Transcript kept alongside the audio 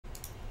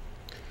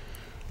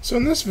So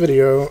in this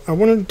video, I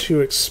wanted to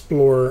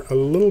explore a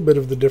little bit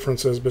of the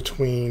differences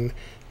between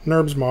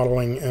NURBS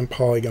modeling and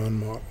polygon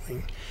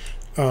modeling.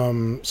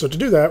 So to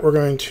do that, we're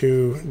going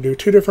to do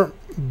two different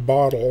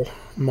bottle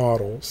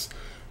models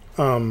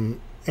and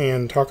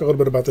talk a little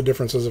bit about the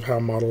differences of how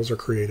models are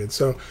created.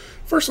 So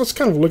first, let's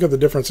kind of look at the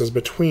differences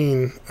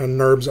between a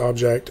NURBS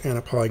object and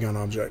a polygon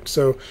object.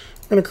 So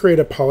I'm going to create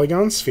a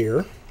polygon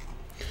sphere.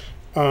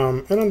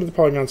 And under the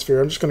polygon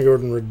sphere, I'm just going to go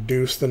ahead and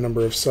reduce the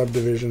number of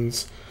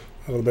subdivisions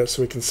a little bit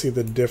so we can see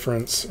the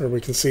difference, or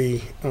we can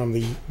see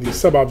the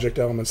sub-object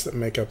elements that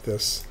make up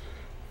this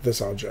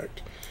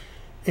object.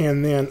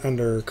 And then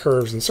under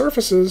curves and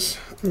surfaces,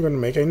 I'm going to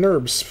make a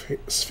NURBS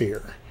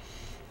sphere.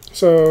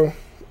 So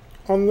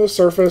on the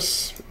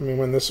surface, I mean,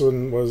 when this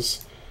one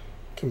was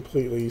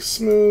completely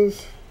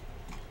smooth,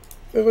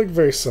 they look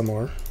very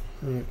similar,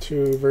 right?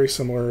 Two very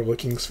similar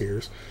looking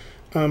spheres.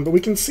 But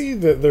we can see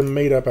that they're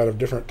made up out of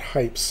different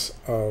types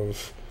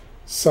of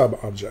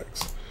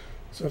sub-objects.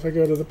 So if I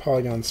go to the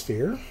polygon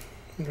sphere,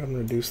 I'm going to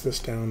reduce this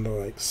down to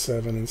like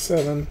 7 and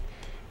 7.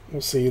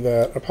 We'll see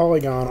that a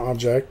polygon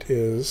object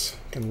is,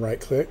 I can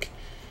right click,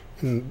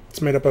 and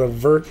it's made up out of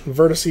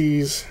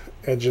vertices,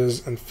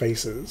 edges, and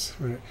faces.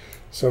 Right?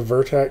 So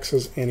vertex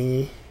is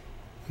any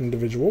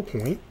individual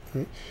point,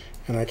 right?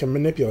 And I can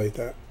manipulate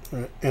that.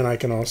 Right? And I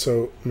can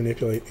also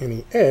manipulate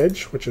any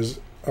edge, which is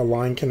a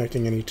line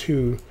connecting any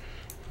two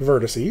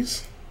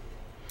vertices.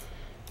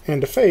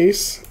 And a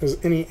face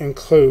is any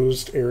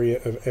enclosed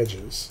area of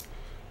edges.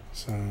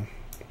 So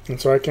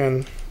I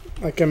can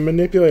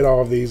manipulate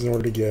all of these in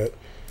order to get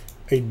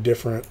a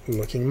different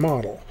looking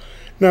model.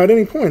 Now at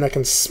any point I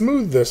can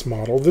smooth this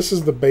model. This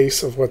is the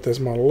base of what this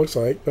model looks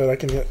like, but I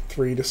can hit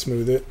 3 to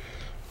smooth it,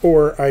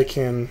 or I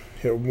can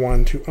hit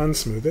 1 to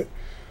unsmooth it,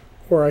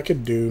 or I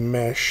could do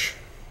mesh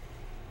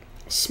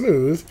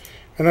smooth,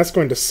 and that's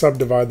going to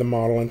subdivide the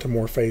model into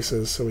more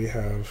faces so we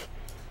have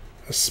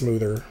a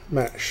smoother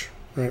mesh,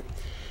 right?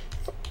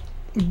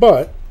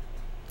 But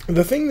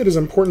the thing that is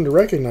important to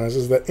recognize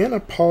is that in a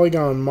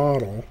polygon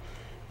model,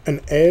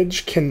 an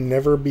edge can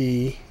never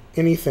be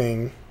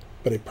anything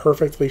but a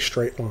perfectly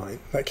straight line.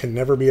 That can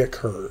never be a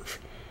curve.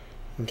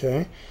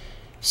 Okay?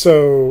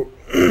 So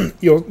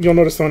you'll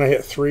notice that when I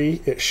hit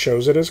 3, it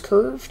shows it as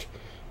curved,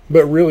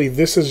 but really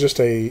this is just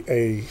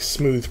a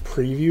smooth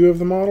preview of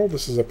the model.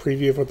 This is a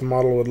preview of what the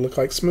model would look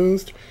like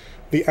smoothed.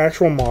 The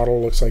actual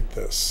model looks like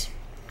this,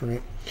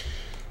 right?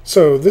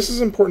 So this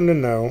is important to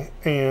know,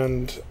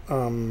 and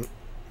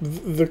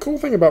the cool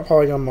thing about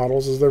polygon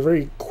models is they're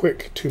very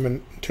quick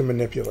to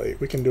manipulate.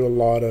 We can do a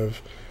lot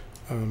of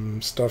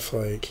stuff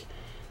like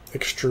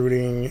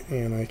extruding,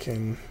 and I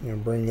can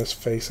bring this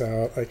face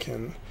out. I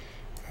can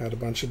add a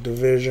bunch of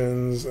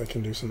divisions. I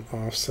can do some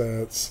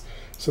offsets.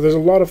 So there's a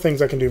lot of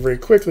things I can do very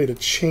quickly to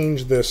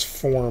change this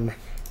form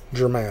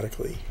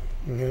dramatically.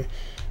 Okay.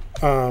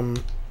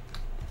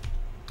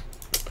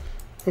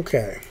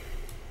 Okay.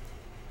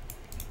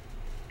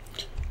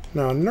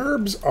 Now,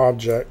 NURBS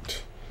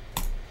object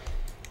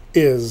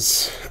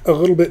is a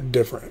little bit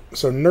different.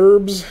 So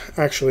NURBS,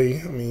 actually,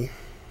 let me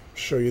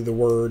show you the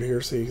word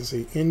here so you can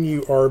see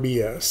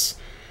NURBS.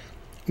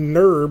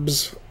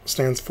 NURBS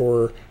stands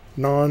for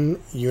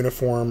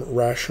non-uniform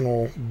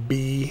rational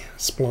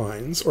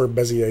B-splines, or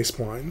Bezier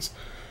splines.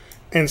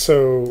 And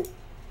so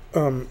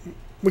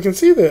we can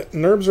see that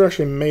NURBS are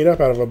actually made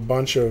up out of a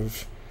bunch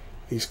of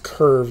these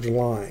curved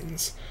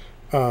lines.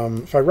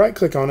 If I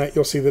right-click on it,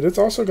 you'll see that it's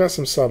also got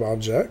some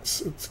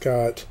sub-objects. It's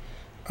got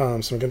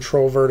some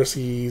control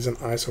vertices and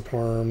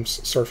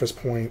isoparms, surface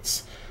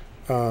points,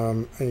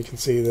 and you can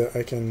see that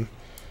I can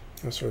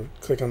sort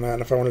of click on that,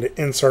 and if I wanted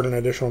to insert an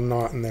additional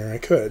knot in there, I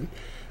could.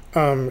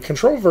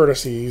 Control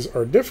vertices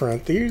are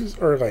different. These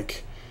are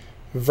like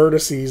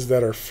vertices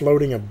that are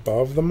floating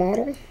above the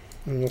model,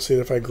 and you'll see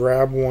that if I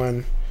grab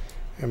one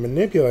and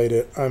manipulate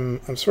it,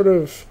 I'm sort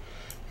of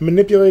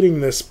manipulating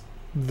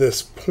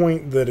this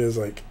point that is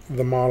like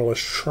the model is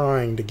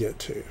trying to get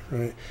to,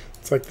 right?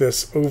 It's like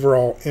this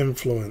overall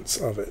influence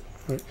of it,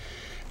 right?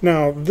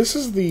 Now, this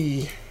is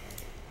the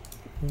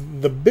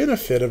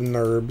benefit of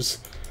NURBS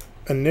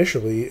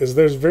initially, is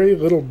there's very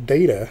little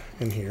data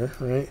in here,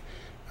 right?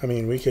 I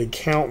mean, we could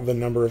count the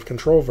number of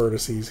control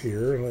vertices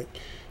here, like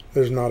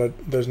there's not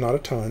a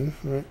ton,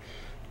 right?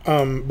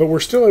 But we're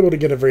still able to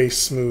get a very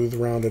smooth,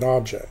 rounded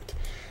object.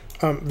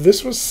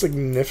 This was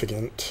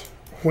significant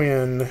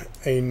when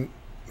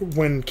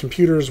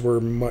computers were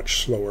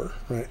much slower,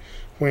 right?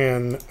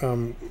 When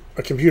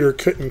a computer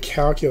couldn't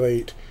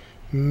calculate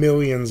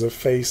millions of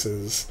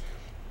faces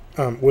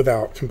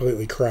without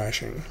completely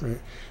crashing, right?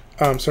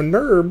 So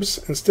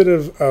NURBS, instead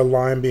of a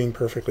line being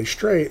perfectly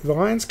straight, the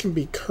lines can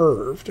be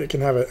curved. It can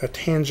have a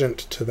tangent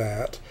to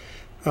that.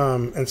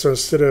 And so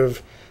instead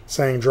of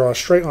saying draw a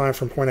straight line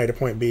from point A to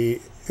point B,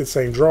 it's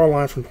saying draw a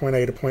line from point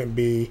A to point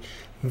B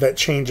that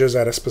changes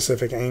at a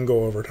specific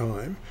angle over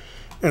time.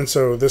 And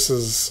so this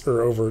is,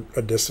 or over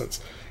a distance.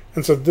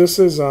 And so this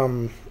is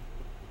a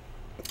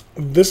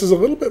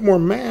little bit more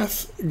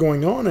math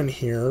going on in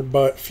here,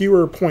 but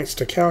fewer points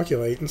to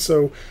calculate. And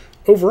so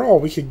overall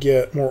we could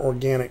get more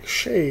organic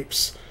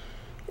shapes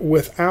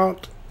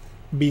without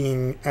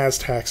being as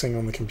taxing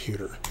on the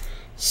computer.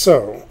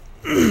 So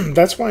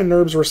that's why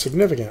NURBS were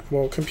significant.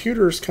 Well,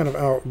 computers kind of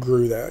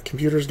outgrew that.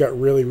 Computers got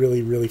really,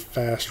 really, really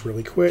fast,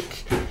 really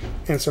quick,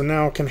 and so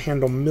now can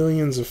handle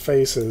millions of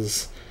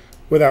faces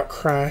without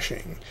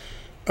crashing.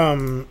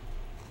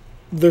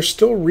 There's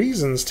still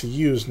reasons to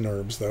use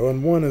NURBS though,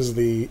 and one is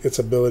its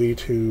ability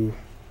to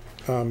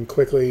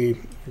quickly.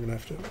 You're gonna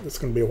have to. It's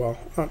gonna be a while.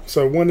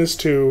 So one is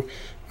to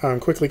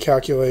quickly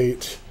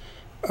calculate.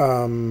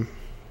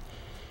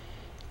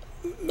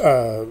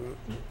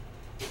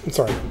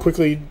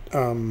 Quickly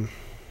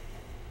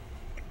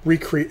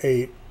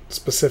recreate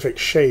specific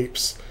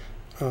shapes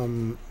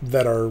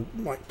that are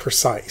like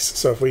precise.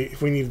 So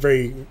if we need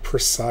very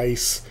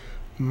precise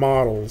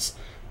models,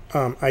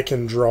 I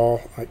can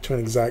draw like to an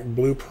exact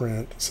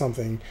blueprint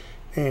something,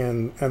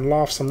 and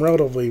loft some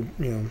relatively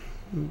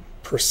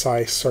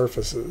precise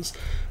surfaces.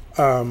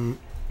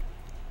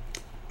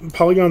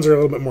 Polygons are a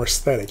little bit more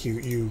aesthetic.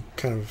 You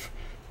kind of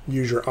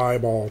use your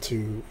eyeball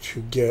to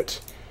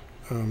get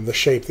the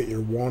shape that you're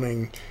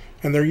wanting,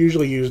 and they're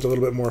usually used a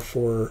little bit more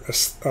for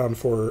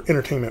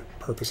entertainment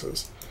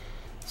purposes.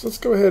 So let's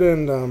go ahead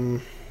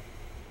and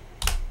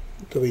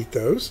delete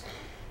those.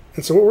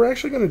 And so what we're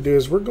actually going to do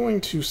is we're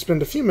going to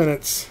spend a few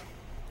minutes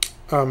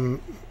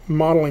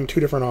modeling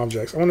two different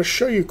objects. I want to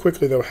show you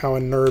quickly though how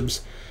a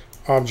NURBS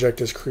object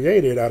is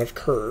created out of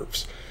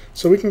curves.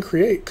 So we can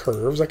create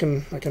curves. I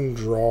can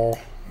draw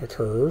a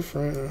curve,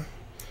 right?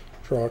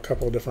 Draw a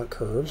couple of different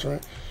curves,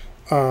 right?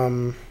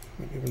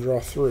 Maybe even draw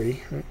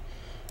three, right?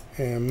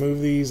 And move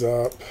these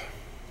up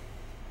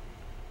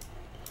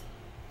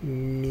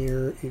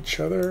near each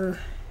other,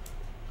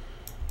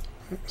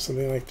 right?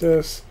 Something like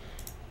this,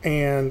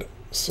 and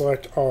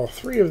select all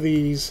three of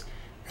these,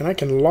 and I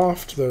can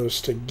loft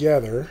those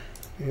together,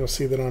 and you'll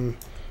see that I'm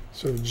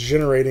sort of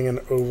generating an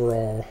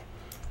overall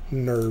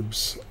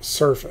NURBS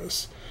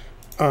surface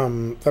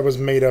that was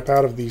made up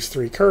out of these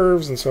three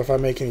curves. And so if I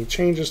make any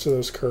changes to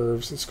those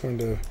curves, it's going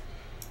to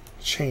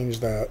change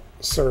that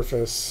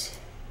surface,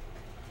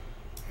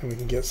 and we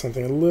can get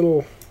something a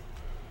little,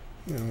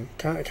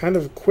 kind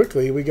of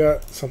quickly. We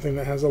got something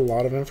that has a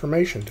lot of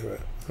information to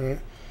it, right?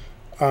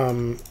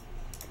 And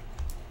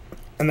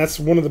that's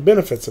one of the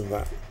benefits of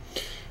that.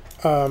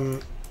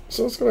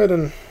 So let's go ahead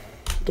and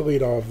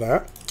delete all of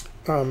that.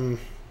 So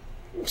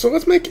we're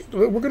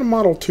going to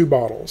model two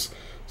bottles.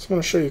 So I'm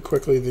going to show you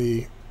quickly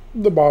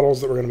the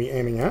bottles that we're going to be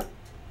aiming at.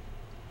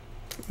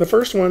 The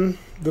first one,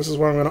 this is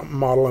what I'm going to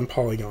model in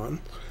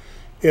Polygon.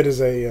 It is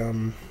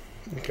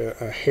like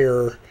a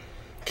hair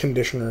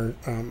conditioner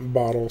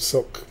bottle,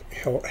 silk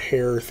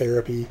hair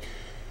therapy.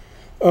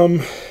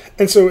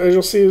 And so as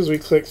you'll see as we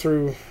click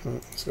through,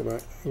 let's go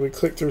back. As we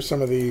click through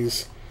some of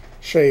these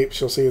shapes,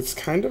 you'll see it's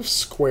kind of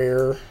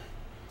square.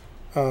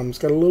 It's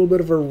got a little bit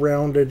of a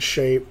rounded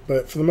shape,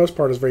 but for the most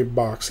part it's very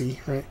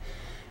boxy, right?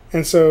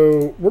 And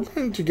so we're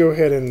going to go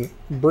ahead and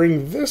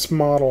bring this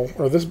model,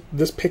 or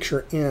this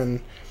picture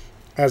in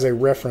as a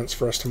reference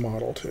for us to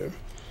model to.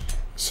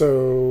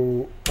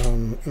 So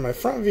in my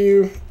front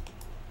view,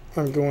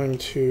 I'm going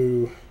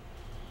to,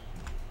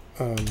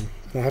 and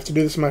I have to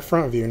do this in my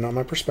front view, not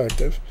my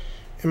perspective.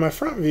 In my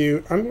front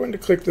view, I'm going to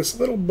click this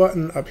little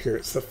button up here.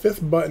 It's the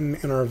fifth button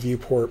in our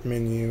viewport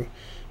menu.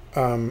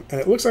 And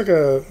it looks like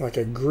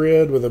a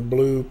grid with a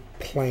blue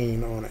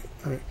plane on it.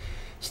 Right?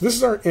 So this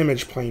is our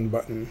image plane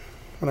button.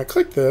 When I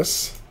click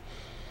this,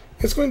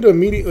 it's going to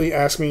immediately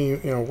ask me,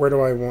 where do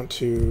I want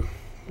to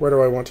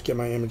get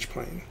my image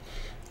plane.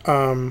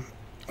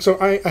 So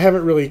I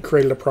haven't really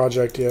created a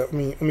project yet.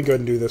 Let me go ahead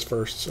and do this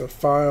first. So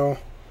File,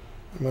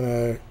 I'm going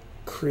to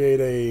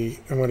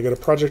go to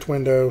Project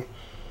Window,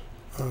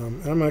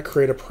 and I'm going to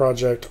create a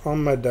project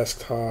on my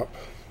desktop.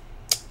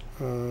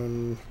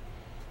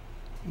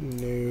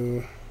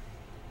 New.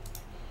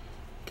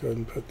 Go ahead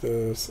and put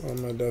this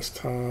on my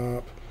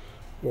desktop.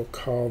 We'll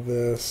call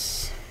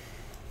this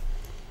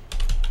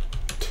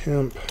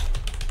temp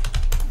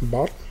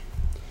bottle.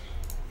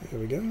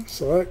 There we go.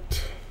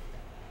 Select.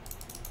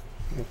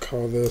 We'll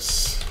call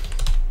this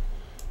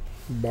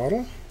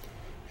bottle.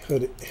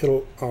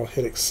 I'll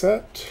hit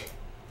accept,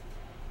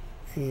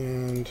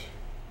 and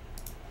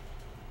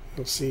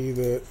you'll see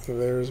that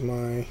there's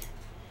my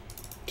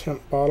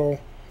temp bottle.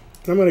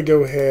 And I'm going to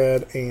go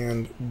ahead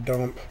and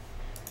dump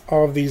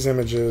all of these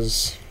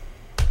images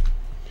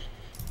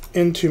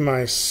into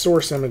my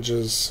source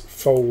images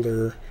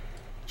folder,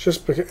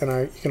 just because,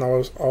 and you can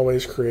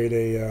always create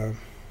a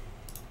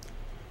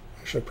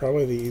actually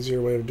probably the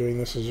easier way of doing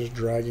this is just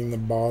dragging the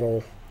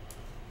bottle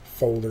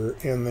folder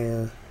in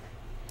there,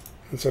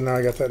 and so now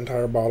I got that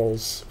entire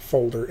bottles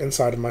folder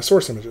inside of my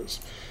source images.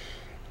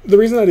 The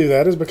reason I do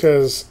that is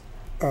because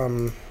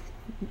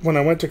when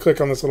I went to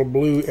click on this little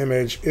blue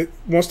image, it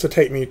wants to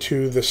take me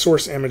to the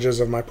source images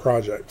of my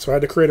project. So I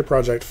had to create a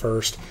project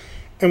first,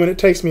 and when it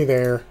takes me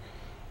there,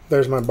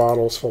 there's my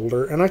bottles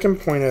folder, and I can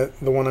point at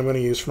the one I'm going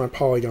to use for my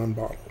Polygon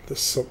bottle,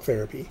 this Silk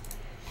Therapy.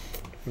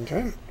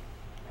 Okay.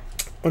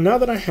 Well, now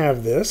that I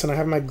have this and I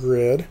have my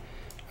grid,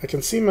 I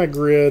can see my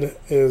grid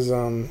is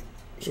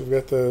So we've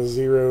got the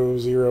 0,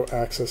 0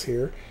 axis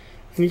here.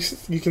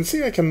 And you can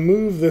see I can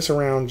move this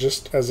around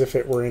just as if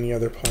it were any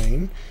other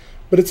plane.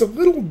 But it's a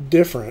little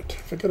different.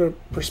 If I go to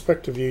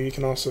perspective view, you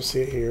can also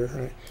see it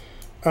here.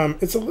 Right?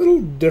 It's a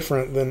little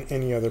different than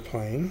any other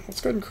plane.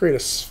 Let's go ahead and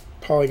create a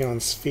polygon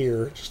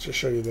sphere just to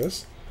show you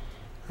this.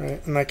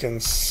 Right? And I can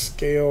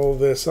scale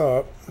this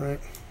up. Right?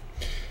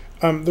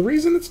 The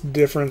reason it's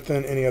different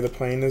than any other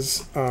plane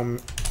is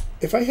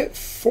if I hit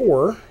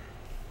 4,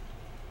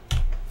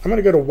 I'm going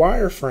to go to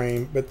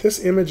wireframe, but this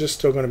image is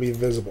still going to be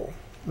visible.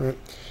 Right?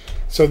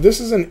 So this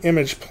is an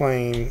image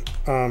plane,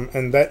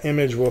 and that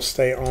image will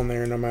stay on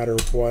there no matter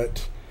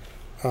what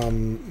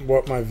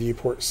my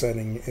viewport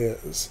setting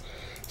is.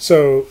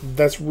 So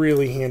that's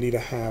really handy to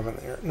have in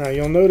there. Now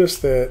you'll notice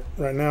that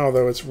right now,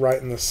 though, it's right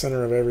in the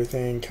center of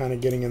everything, kind of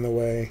getting in the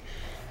way.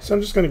 So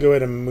I'm just going to go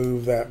ahead and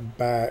move that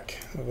back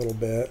a little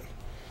bit.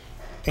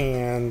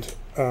 And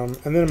then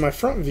in my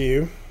front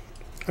view,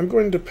 I'm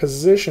going to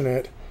position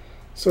it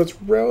so it's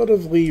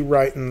relatively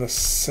right in the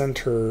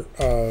center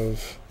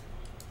of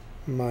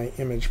my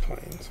image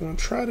plane. So I'm going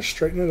to try to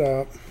straighten it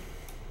up,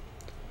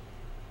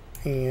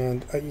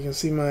 and you can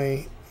see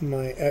my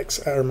x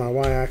or my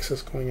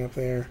y-axis going up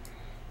there.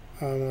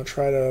 I'm going to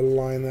try to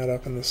line that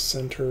up in the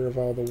center of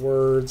all the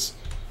words.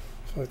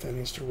 I feel like that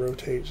needs to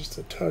rotate just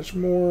a touch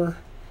more.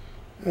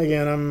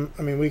 Again,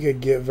 I mean, we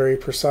could get very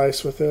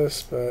precise with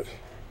this, but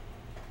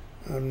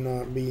I'm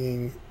not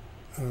being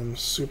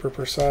super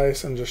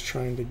precise. I'm just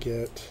trying to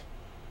get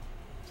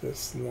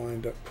this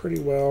lined up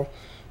pretty well.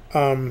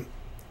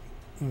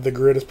 The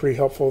grid is pretty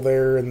helpful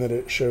there in that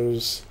it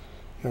shows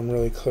I'm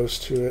really close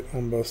to it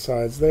on both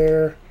sides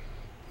there.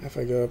 If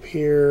I go up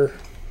here,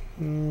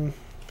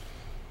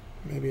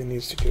 maybe it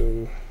needs to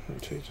go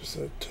rotate just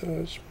a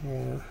touch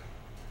more.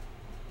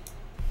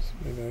 So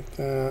maybe like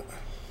that.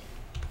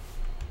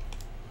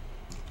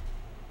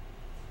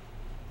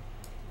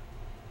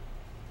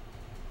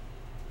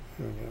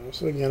 There we go.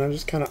 So again, I'm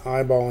just kind of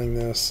eyeballing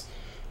this.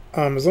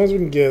 As long as we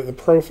can get the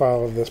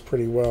profile of this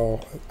pretty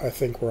well, I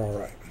think we're all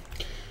right.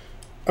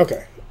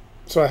 Okay,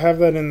 so I have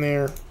that in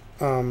there.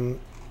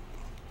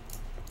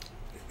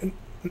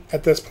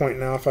 At this point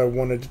now, if I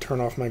wanted to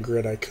turn off my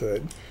grid, I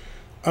could.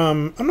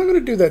 I'm not going to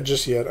do that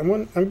just yet. I'm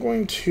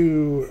going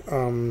to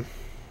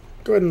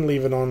go ahead and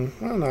leave it on.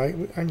 Well, no, I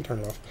can turn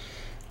it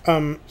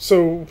off.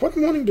 So what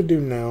I'm wanting to do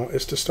now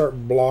is to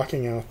start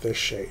blocking out this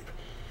shape.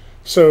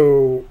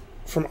 So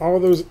from all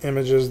of those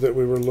images that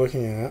we were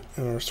looking at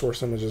in our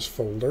source images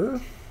folder,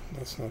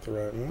 that's not the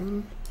right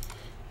one.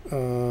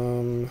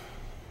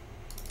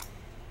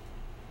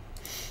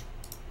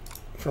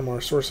 From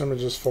our source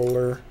images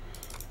folder,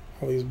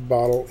 all these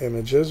bottle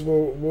images,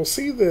 we'll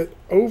see that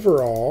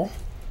overall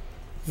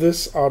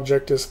this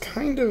object is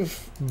kind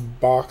of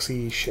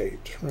boxy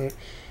shaped, right?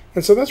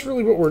 And so that's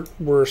really what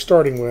we're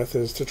starting with,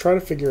 is to try to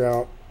figure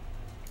out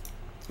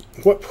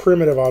what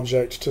primitive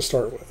object to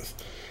start with.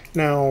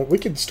 Now we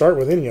could start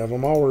with any of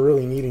them. All we're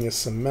really needing is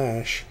some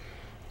mesh.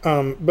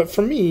 But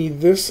for me,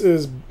 this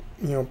is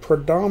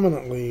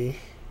predominantly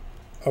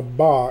a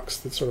box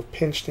that's sort of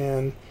pinched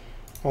in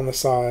on the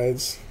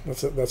sides.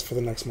 That's for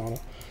the next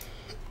model,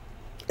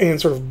 and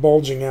sort of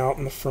bulging out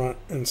in the front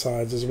and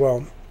sides as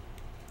well.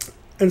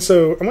 And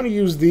so I'm going to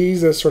use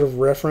these as sort of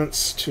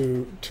reference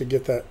to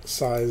get that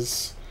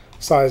sized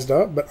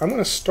up, but I'm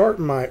going to start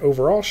my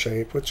overall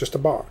shape with just a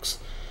box.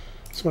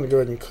 So I'm going to go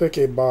ahead and click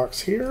a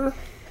box here,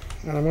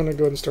 and I'm going to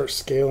go ahead and start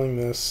scaling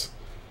this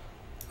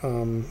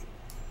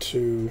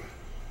to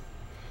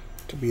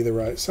be the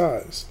right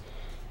size.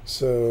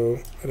 So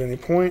at any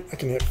point I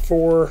can hit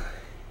 4,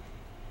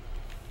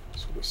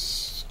 sort of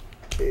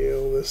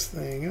scale this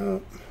thing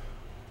up.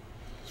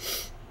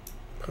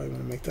 Probably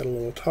going to make that a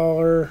little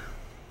taller.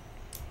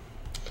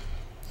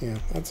 Yeah,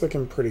 that's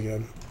looking pretty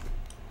good.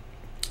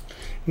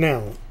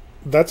 Now,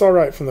 that's all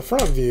right from the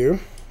front view.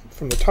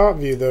 From the top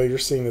view, though, you're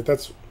seeing that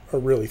that's a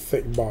really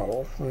thick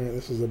bottle.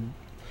 Right?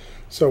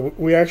 So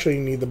we actually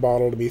need the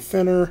bottle to be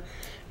thinner.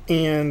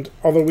 And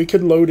although we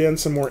could load in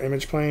some more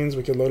image planes,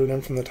 we could load it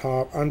in from the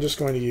top. I'm just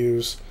going to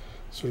use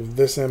sort of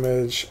this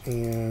image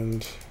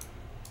and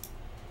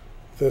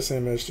this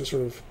image to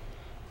sort of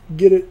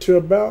get it to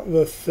about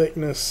the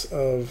thickness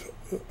of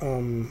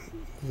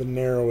the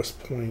narrowest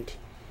point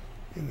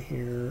in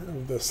here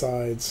of the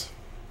sides.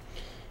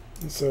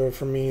 And so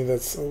for me,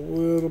 that's a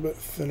little bit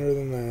thinner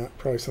than that,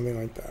 probably something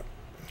like that.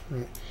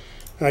 Right.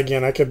 And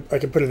again, I could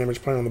put an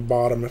image plane on the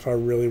bottom if I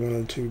really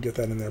wanted to get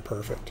that in there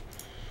perfect.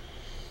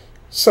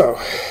 So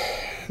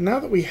now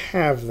that we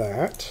have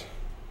that,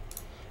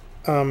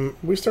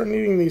 we start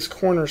needing these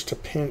corners to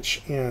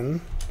pinch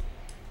in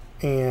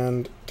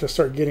and to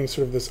start getting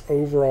sort of this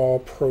overall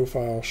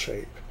profile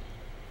shape.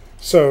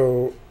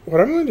 So what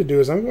I'm going to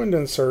do is I'm going to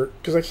insert,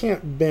 because I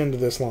can't bend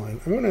this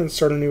line, I'm going to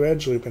insert a new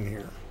edge loop in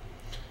here.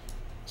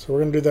 So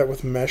we're going to do that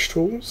with Mesh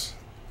Tools,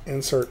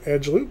 insert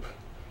edge loop,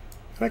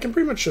 and I can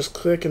pretty much just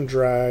click and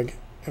drag,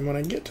 and when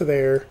I get to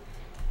there,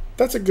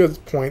 that's a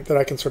good point that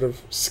I can sort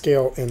of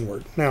scale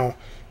inward. Now, I'm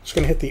just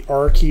going to hit the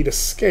R key to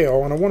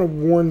scale, and I want to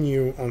warn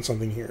you on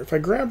something here. If I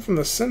grab from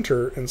the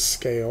center and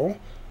scale,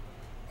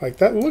 Like,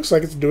 that looks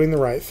like it's doing the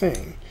right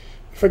thing.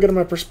 If I go to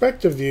my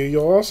perspective view,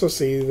 you'll also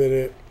see that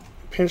it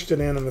pinched it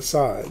in on the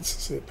sides.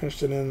 See, it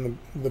pinched it in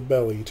the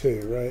belly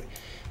too, right?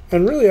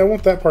 And really, I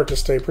want that part to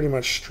stay pretty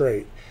much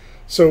straight.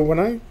 So when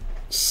I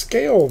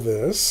scale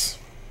this,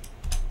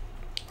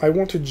 I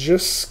want to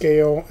just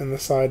scale in the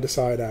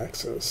side-to-side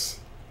axis.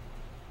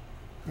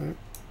 Right?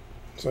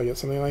 So I get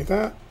something like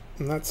that,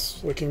 and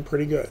that's looking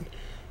pretty good.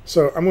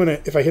 So I'm going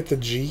to, if I hit the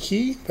G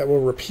key, that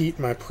will repeat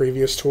my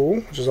previous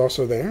tool, which is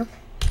also there.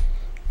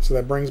 So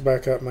that brings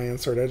back up my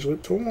Insert Edge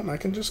Loop tool, and I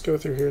can just go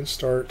through here and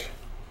start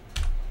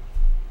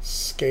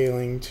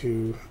scaling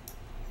to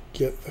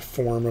get the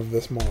form of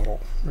this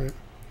model, right?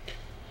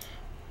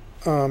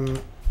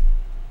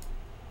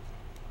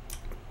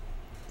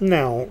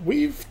 Now,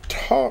 we've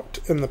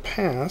talked in the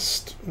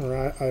past,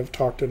 or I've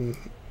talked in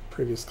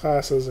previous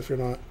classes, if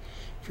you're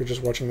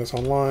just watching this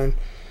online,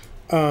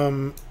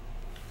 I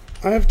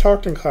have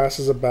talked in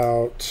classes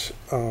about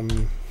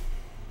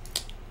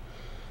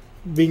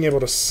being able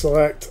to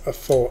select a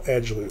full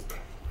edge loop.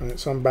 Right?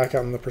 So I'm back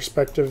out in the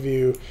perspective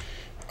view.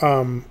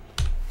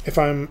 If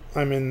I'm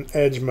in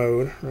edge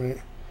mode,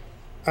 right,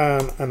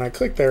 and I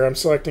click there, I'm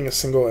selecting a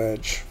single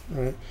edge,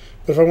 right?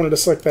 But if I wanted to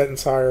select that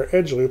entire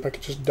edge loop, I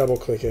could just double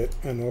click it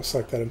and it'll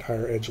select that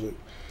entire edge loop.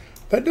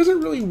 That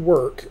doesn't really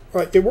work.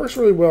 Like, it works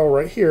really well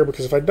right here,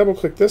 because if I double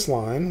click this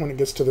line, when it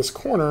gets to this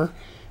corner,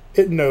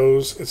 it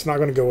knows it's not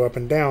going to go up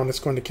and down. It's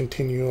going to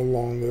continue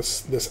along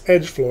this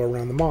edge flow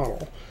around the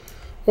model.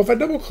 Well, if I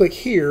double click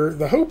here,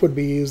 the hope would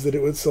be is that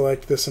it would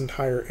select this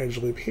entire edge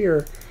loop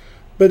here,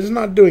 but it's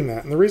not doing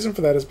that. And the reason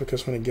for that is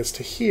because when it gets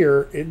to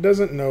here, it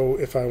doesn't know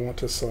if I want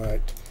to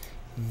select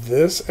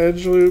this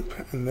edge loop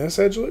and this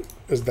edge loop.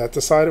 Is that the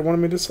side it wanted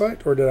me to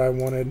select, or did I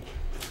want it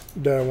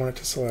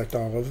to select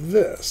all of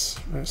this?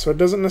 Right? So it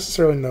doesn't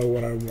necessarily know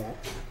what I want.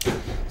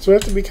 So we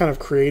have to be kind of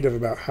creative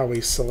about how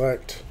we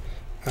select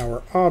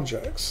our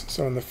objects.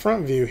 So in the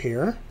front view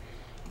here,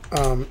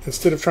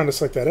 instead of trying to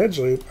select that edge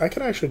loop, I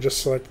could actually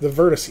just select the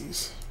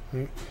vertices.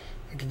 Right?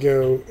 I could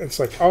go and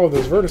select all of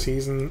those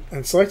vertices,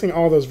 and selecting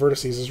all those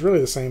vertices is really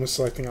the same as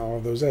selecting all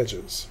of those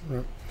edges.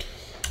 Right?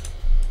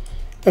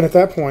 And at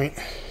that point,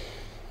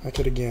 I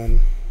could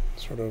again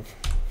sort of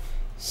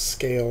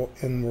scale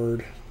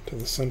inward to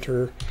the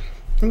center.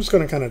 I'm just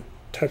going to kind of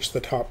touch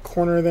the top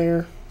corner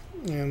there,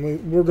 and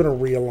we're going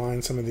to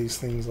realign some of these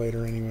things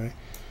later anyway.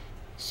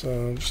 So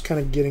I'm just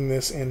kind of getting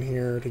this in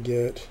here to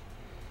get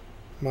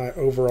my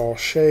overall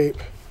shape.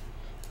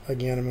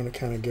 Again, I'm going to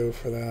kind of go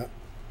for that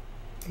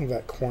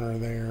corner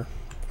there,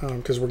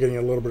 because we're getting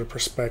a little bit of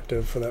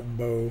perspective for that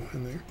bow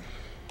in there.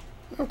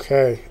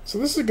 Okay, so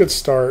this is a good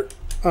start.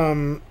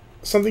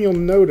 Something you'll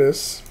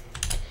notice,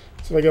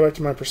 so if I go back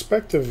to my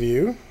perspective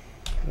view,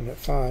 and at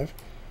 5,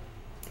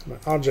 my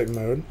object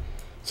mode,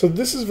 so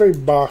this is very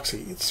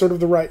boxy. It's sort of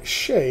the right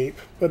shape,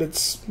 but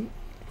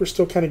we're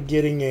still kind of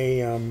getting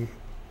a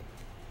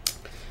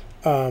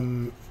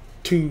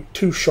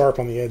too sharp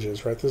on the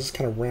edges, right? This is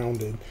kind of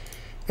rounded.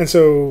 And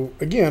so,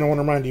 again, I want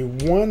to remind you,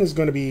 1 is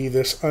going to be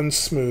this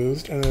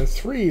unsmoothed, and then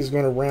 3 is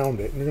going to round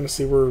it. And you're going to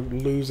see we're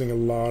losing a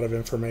lot of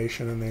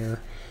information in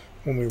there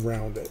when we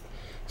round it.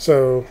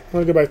 So I'm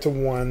going to go back to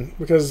 1,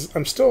 because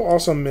I'm still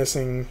also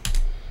missing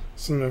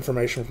some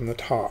information from the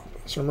top.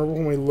 So remember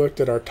when we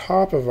looked at our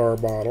top of our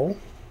bottle,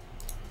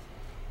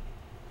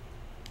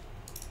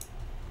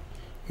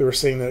 we were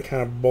seeing that it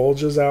kind of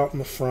bulges out in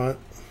the front,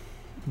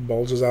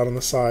 bulges out on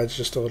the sides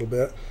just a little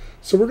bit.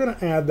 So we're going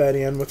to add that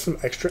in with some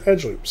extra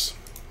edge loops.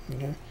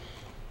 Okay.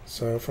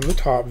 So from the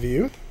top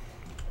view,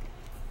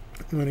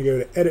 I'm going to go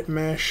to Edit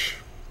Mesh,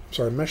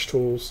 Mesh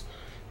Tools,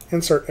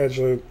 Insert Edge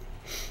Loop.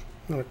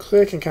 I'm going to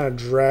click and kind of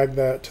drag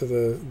that to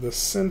the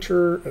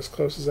center as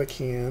close as I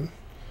can,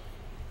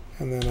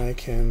 and then I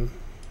can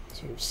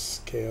sort of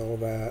scale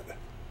that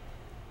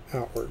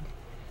outward.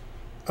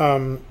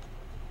 I'm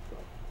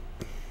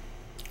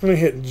going to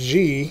hit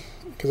G,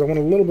 because I want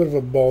a little bit of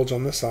a bulge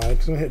on this side,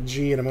 because I'm going to hit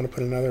G and I'm going to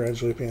put another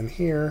edge loop in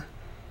here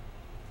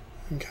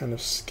and kind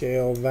of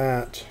scale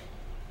that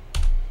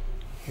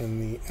in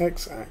the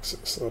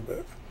x-axis a little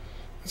bit.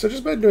 So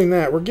just by doing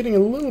that, we're getting a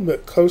little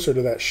bit closer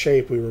to that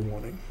shape we were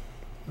wanting.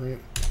 Right?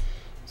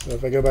 So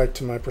if I go back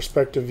to my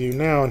perspective view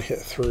now and hit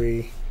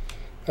 3,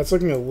 that's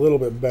looking a little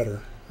bit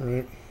better.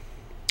 Right?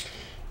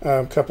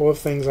 A couple of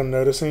things I'm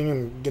noticing.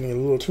 I'm getting a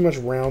little too much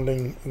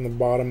rounding in the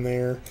bottom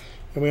there.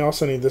 And we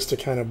also need this to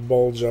kind of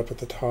bulge up at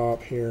the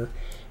top here.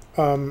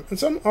 And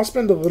so I'll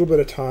spend a little bit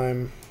of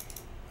time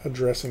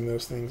addressing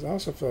those things. I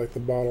also feel like the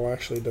bottle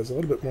actually does a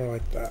little bit more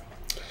like that.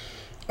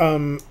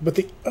 But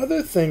the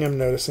other thing I'm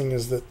noticing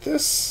is that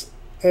this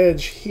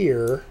edge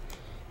here,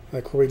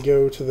 like where we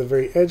go to the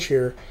very edge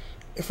here,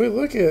 if we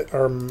look at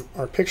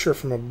our picture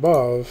from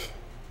above,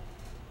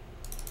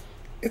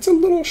 it's a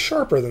little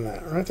sharper than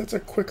that, right? That's a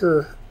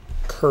quicker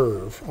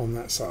curve on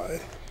that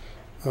side.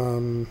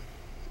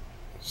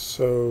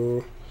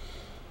 So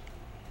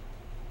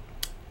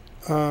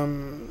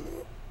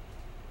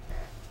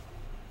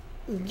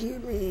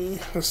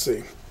let's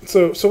see.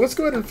 So let's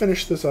go ahead and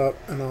finish this up,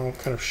 and I'll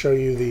kind of show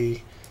you the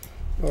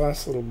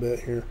last little bit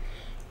here.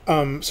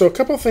 So a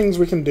couple things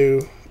we can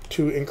do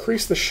to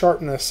increase the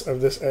sharpness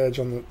of this edge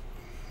on the,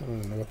 I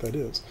don't know what that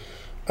is.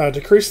 To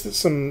increase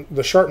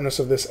the sharpness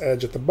of this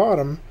edge at the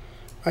bottom,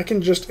 I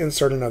can just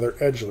insert another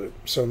edge loop.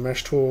 So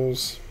mesh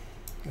tools,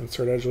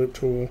 insert edge loop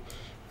tool,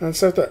 and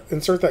insert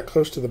that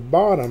close to the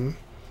bottom,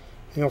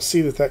 and you'll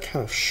see that that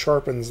kind of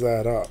sharpens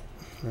that up.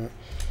 Right?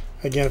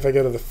 Again, if I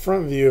go to the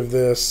front view of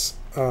this,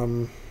 go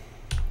ahead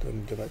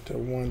and go back to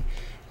 1.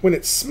 When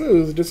it's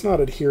smoothed, it's not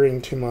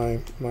adhering to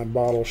my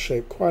bottle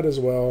shape quite as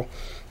well.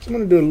 So I'm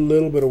going to do a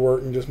little bit of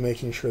work in just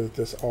making sure that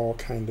this all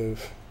kind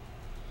of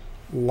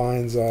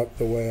lines up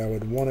the way I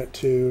would want it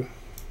to.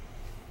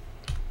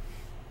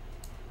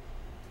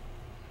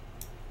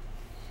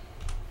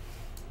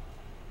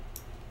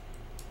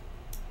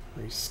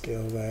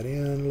 Rescale that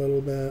in a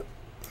little bit.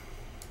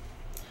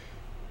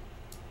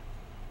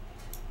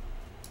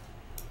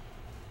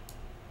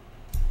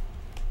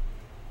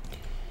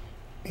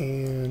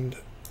 And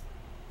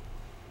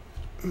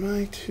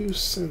my 2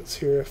 cents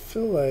here, I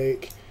feel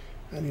like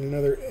I need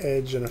another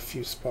edge in a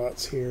few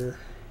spots here.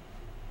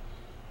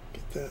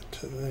 Get that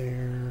to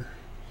there.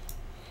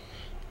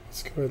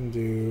 Let's go ahead and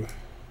do,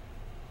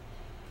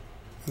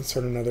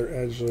 insert another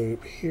edge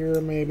loop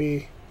here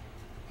maybe,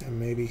 and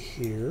maybe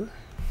here.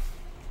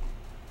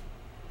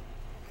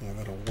 Yeah,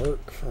 that'll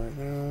work for right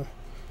now.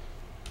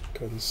 Go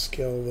ahead and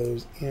scale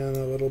those in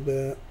a little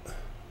bit.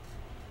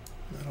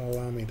 That'll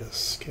allow me to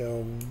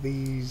scale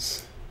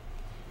these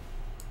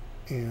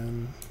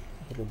in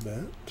a little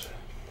bit.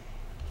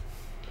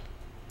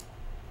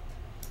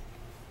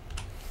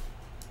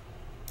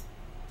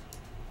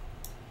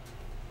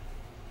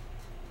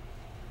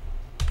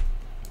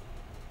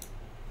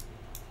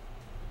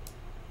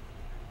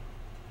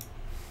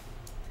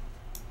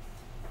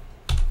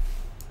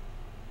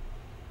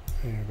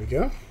 There we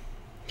go.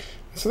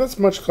 So that's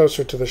much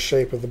closer to the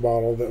shape of the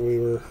bottle that we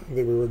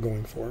were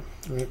going for.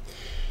 Right?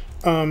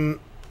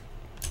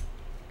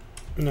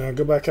 Now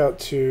go back out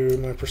to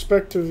my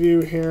perspective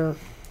view here,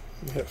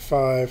 hit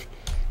 5,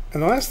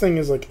 and the last thing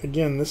is, like,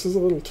 again, this is a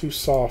little too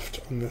soft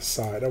on this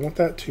side. I want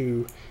that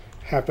to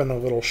happen a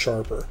little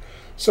sharper.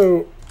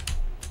 So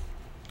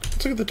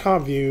let's look at the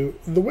top view.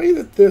 The way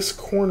that this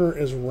corner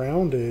is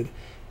rounded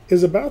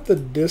is about the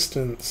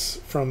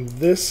distance from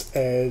this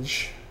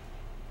edge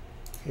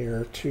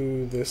here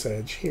to this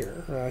edge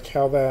here. Like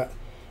how that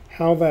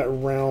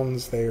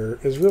rounds there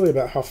is really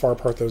about how far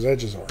apart those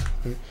edges are.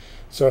 Right?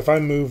 So if I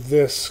move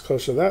this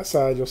closer to that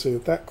side, you'll see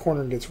that that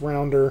corner gets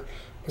rounder,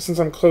 but since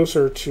I'm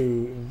closer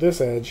to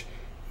this edge,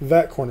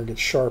 that corner gets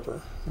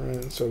sharper. Right?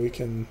 And so we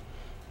can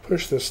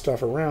push this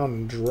stuff around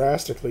and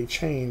drastically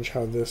change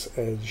how this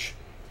edge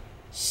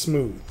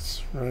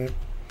smooths. Right?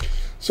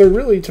 So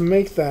really, to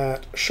make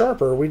that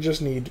sharper, we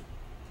just need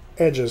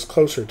edges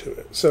closer to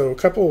it. So a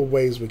couple of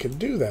ways we could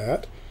do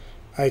that.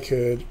 I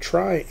could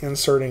try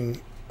inserting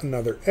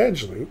another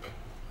edge loop.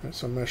 Right?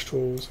 So mesh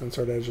tools,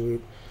 insert edge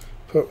loop,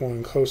 put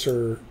one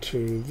closer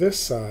to this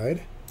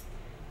side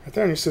right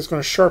there, and you see it's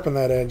going to sharpen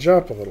that edge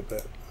up a little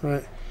bit.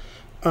 Right?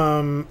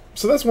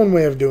 So that's one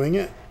way of doing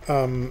it.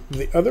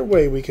 The other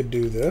way we could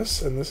do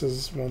this, and this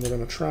is one we're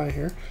going to try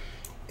here,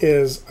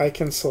 is I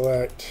can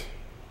select,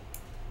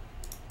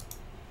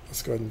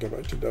 let's go ahead and go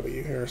back to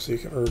W here, so you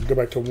can, or go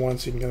back to 1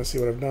 so you can kind of see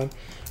what I've done.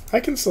 I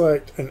can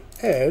select an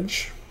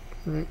edge,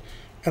 right,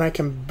 and I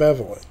can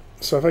bevel it.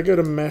 So if I go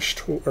to mesh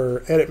tool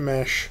or edit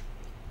mesh,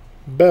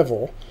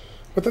 bevel,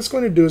 what that's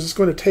going to do is it's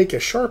going to take a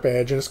sharp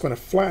edge and it's going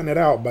to flatten it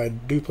out by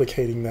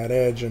duplicating that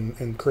edge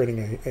and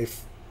creating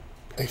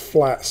a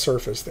flat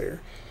surface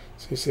there.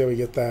 So you see how we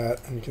get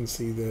that, and you can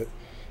see that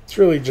it's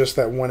really just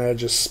that one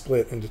edge is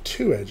split into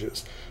 2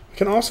 edges. We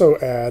can also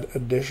add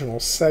additional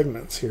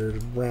segments here to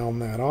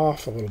round that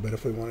off a little bit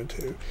if we wanted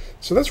to.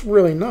 So that's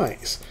really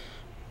nice,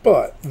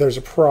 but there's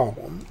a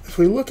problem. If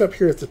we look up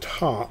here at the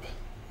top,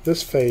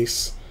 this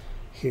face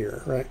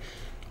here, right?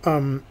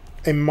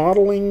 A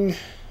modeling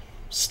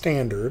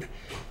standard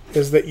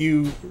is that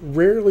you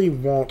rarely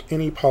want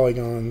any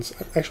polygons,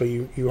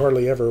 actually you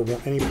hardly ever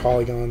want any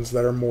polygons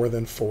that are more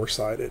than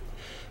 4-sided.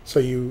 So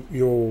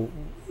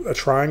a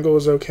triangle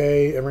is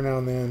okay every now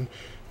and then.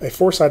 A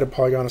 4-sided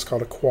polygon is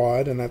called a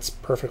quad, and that's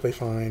perfectly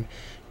fine.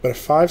 But a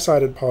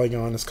 5-sided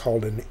polygon is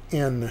called an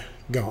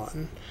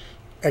n-gon.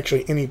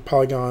 Actually, any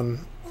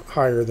polygon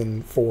higher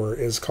than 4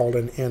 is called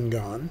an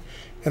n-gon.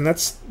 And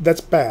that's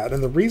bad.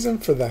 And the reason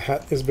for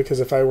that is because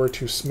if I were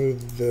to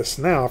smooth this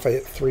now, if I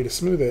hit 3 to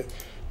smooth it,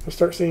 you'll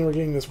start seeing we're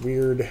getting this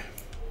weird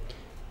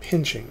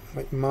pinching.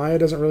 Like Maya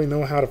doesn't really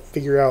know how to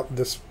figure out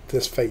this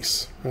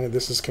face. Right?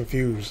 This is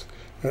confused.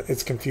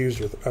 It's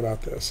confused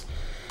about this.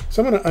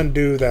 So I'm going to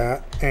undo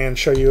that and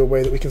show you a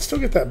way that we can still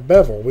get that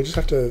bevel. We just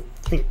have to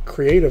think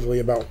creatively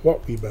about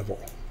what we bevel.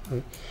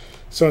 Right?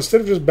 So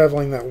instead of just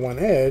beveling that one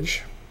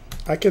edge,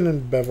 I can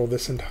bevel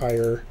this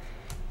entire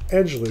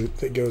edge loop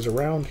that goes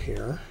around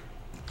here.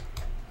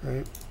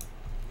 Right?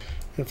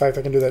 In fact,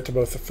 I can do that to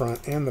both the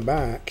front and the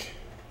back.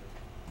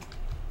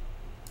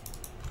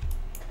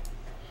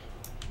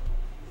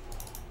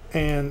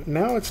 And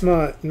now it's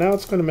going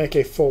to make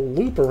a full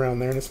loop around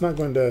there, and it's not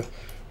going to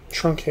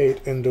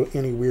truncate into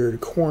any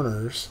weird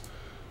corners.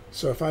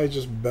 So if I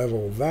just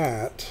bevel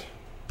that,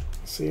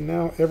 see,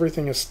 now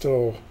everything is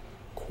still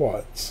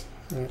quads,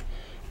 right?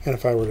 And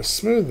if I were to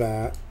smooth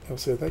that, you'll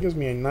see that gives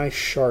me a nice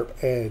sharp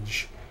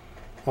edge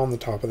on the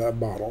top of that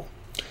bottle.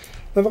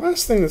 Now the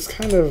last thing that's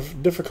kind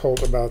of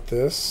difficult about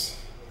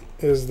this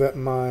is that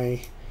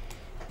my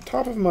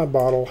top of my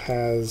bottle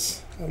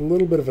has a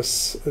little bit of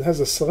it has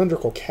a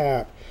cylindrical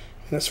cap,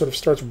 and it sort of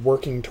starts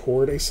working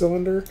toward a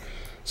cylinder.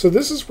 So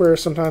this is where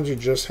sometimes you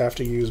just have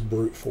to use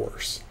brute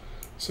force.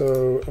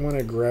 So I'm going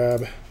to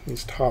grab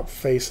these top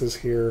faces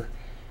here,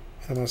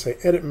 and I'm going to say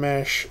Edit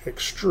Mesh,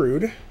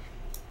 Extrude.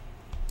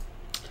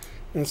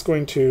 And it's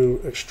going to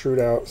extrude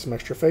out some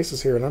extra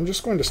faces here, and I'm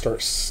just going to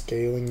start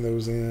scaling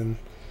those in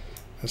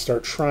and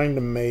start trying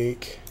to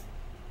make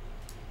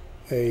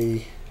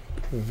a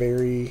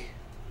very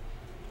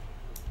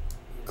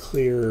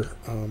clear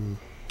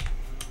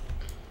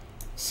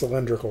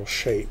cylindrical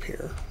shape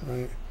here,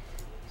 right?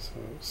 So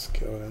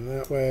scale it in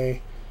that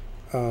way.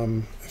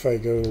 If I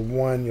go to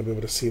 1, you'll be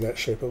able to see that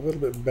shape a little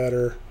bit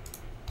better,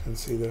 and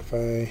see that if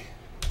I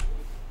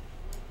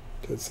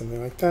did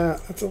something like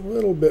that, that's a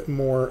little bit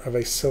more of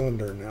a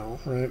cylinder now,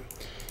 right?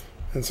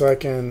 And so I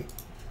can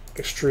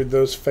extrude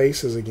those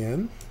faces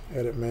again,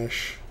 Edit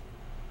Mesh,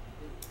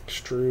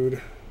 Extrude,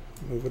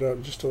 move it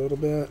up just a little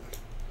bit,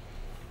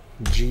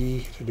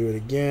 G to do it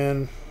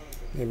again,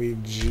 maybe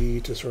G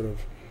to sort of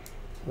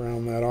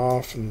round that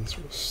off and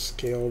sort of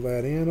scale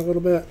that in a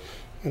little bit.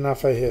 And now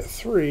if I hit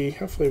 3,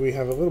 hopefully we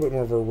have a little bit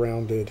more of a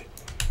rounded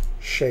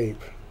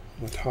shape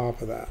on the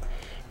top of that.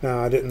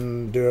 Now I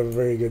didn't do a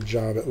very good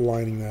job at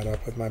lining that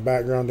up with my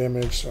background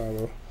image, so I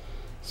will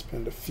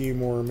spend a few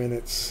more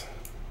minutes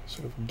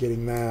sort of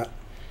getting that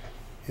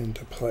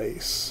into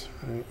place.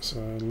 Right?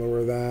 So I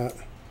lower that.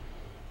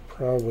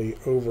 Probably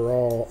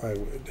overall I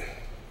would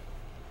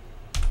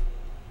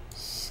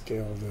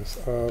scale this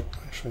up.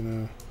 Actually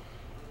no,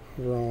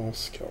 overall I'll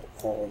scale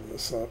all of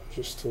this up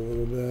just a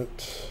little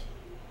bit.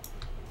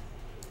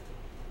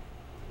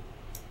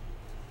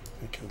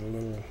 Make it a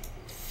little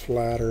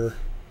flatter.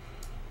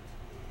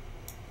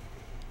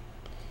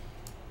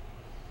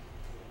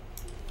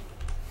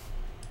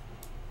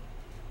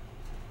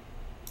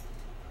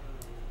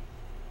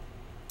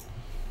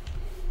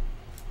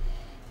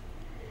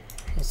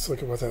 Let's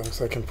look at what that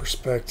looks like in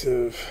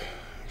perspective.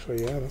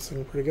 Actually, yeah, that's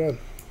looking pretty good.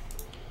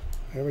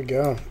 There we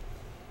go.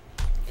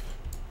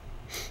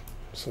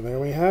 So there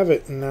we have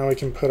it. And now we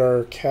can put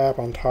our cap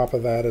on top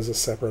of that as a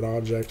separate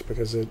object,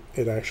 because it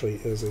actually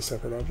is a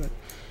separate object.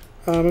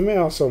 I may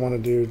also want to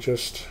do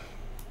just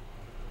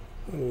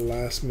a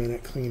last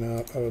minute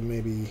cleanup. I would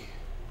maybe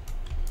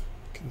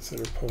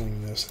consider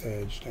pulling this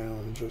edge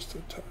down just a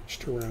touch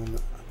to round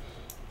that.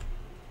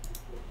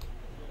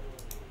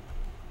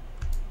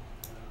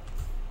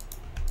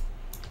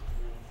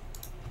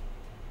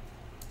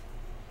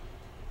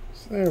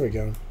 So there we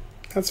go.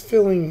 That's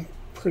feeling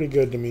pretty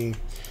good to me.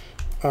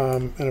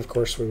 And of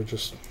course we would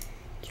just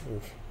sort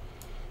of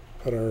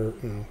put our,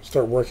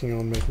 start working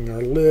on making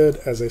our lid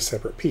as a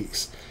separate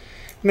piece.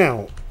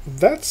 Now,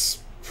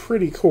 that's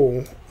pretty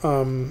cool.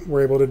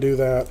 We're able to do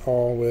that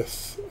all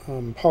with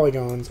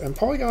polygons, and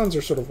polygons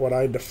are sort of what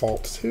I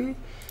default to.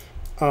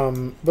 But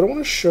I want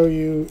to show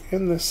you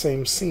in this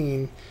same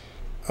scene,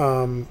 I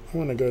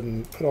want to go ahead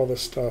and put all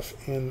this stuff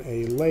in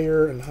a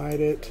layer and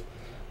hide it.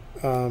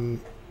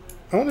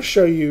 I want to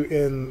show you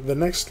in the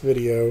next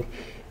video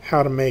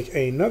how to make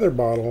another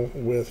bottle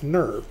with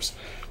NURBS.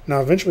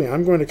 Now, eventually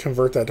I'm going to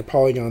convert that to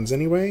polygons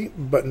anyway,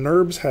 but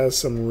NURBS has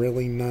some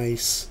really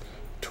nice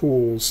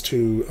tools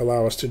to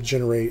allow us to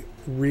generate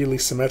really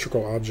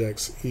symmetrical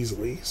objects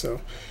easily.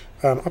 So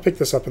I'll pick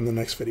this up in the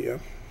next video.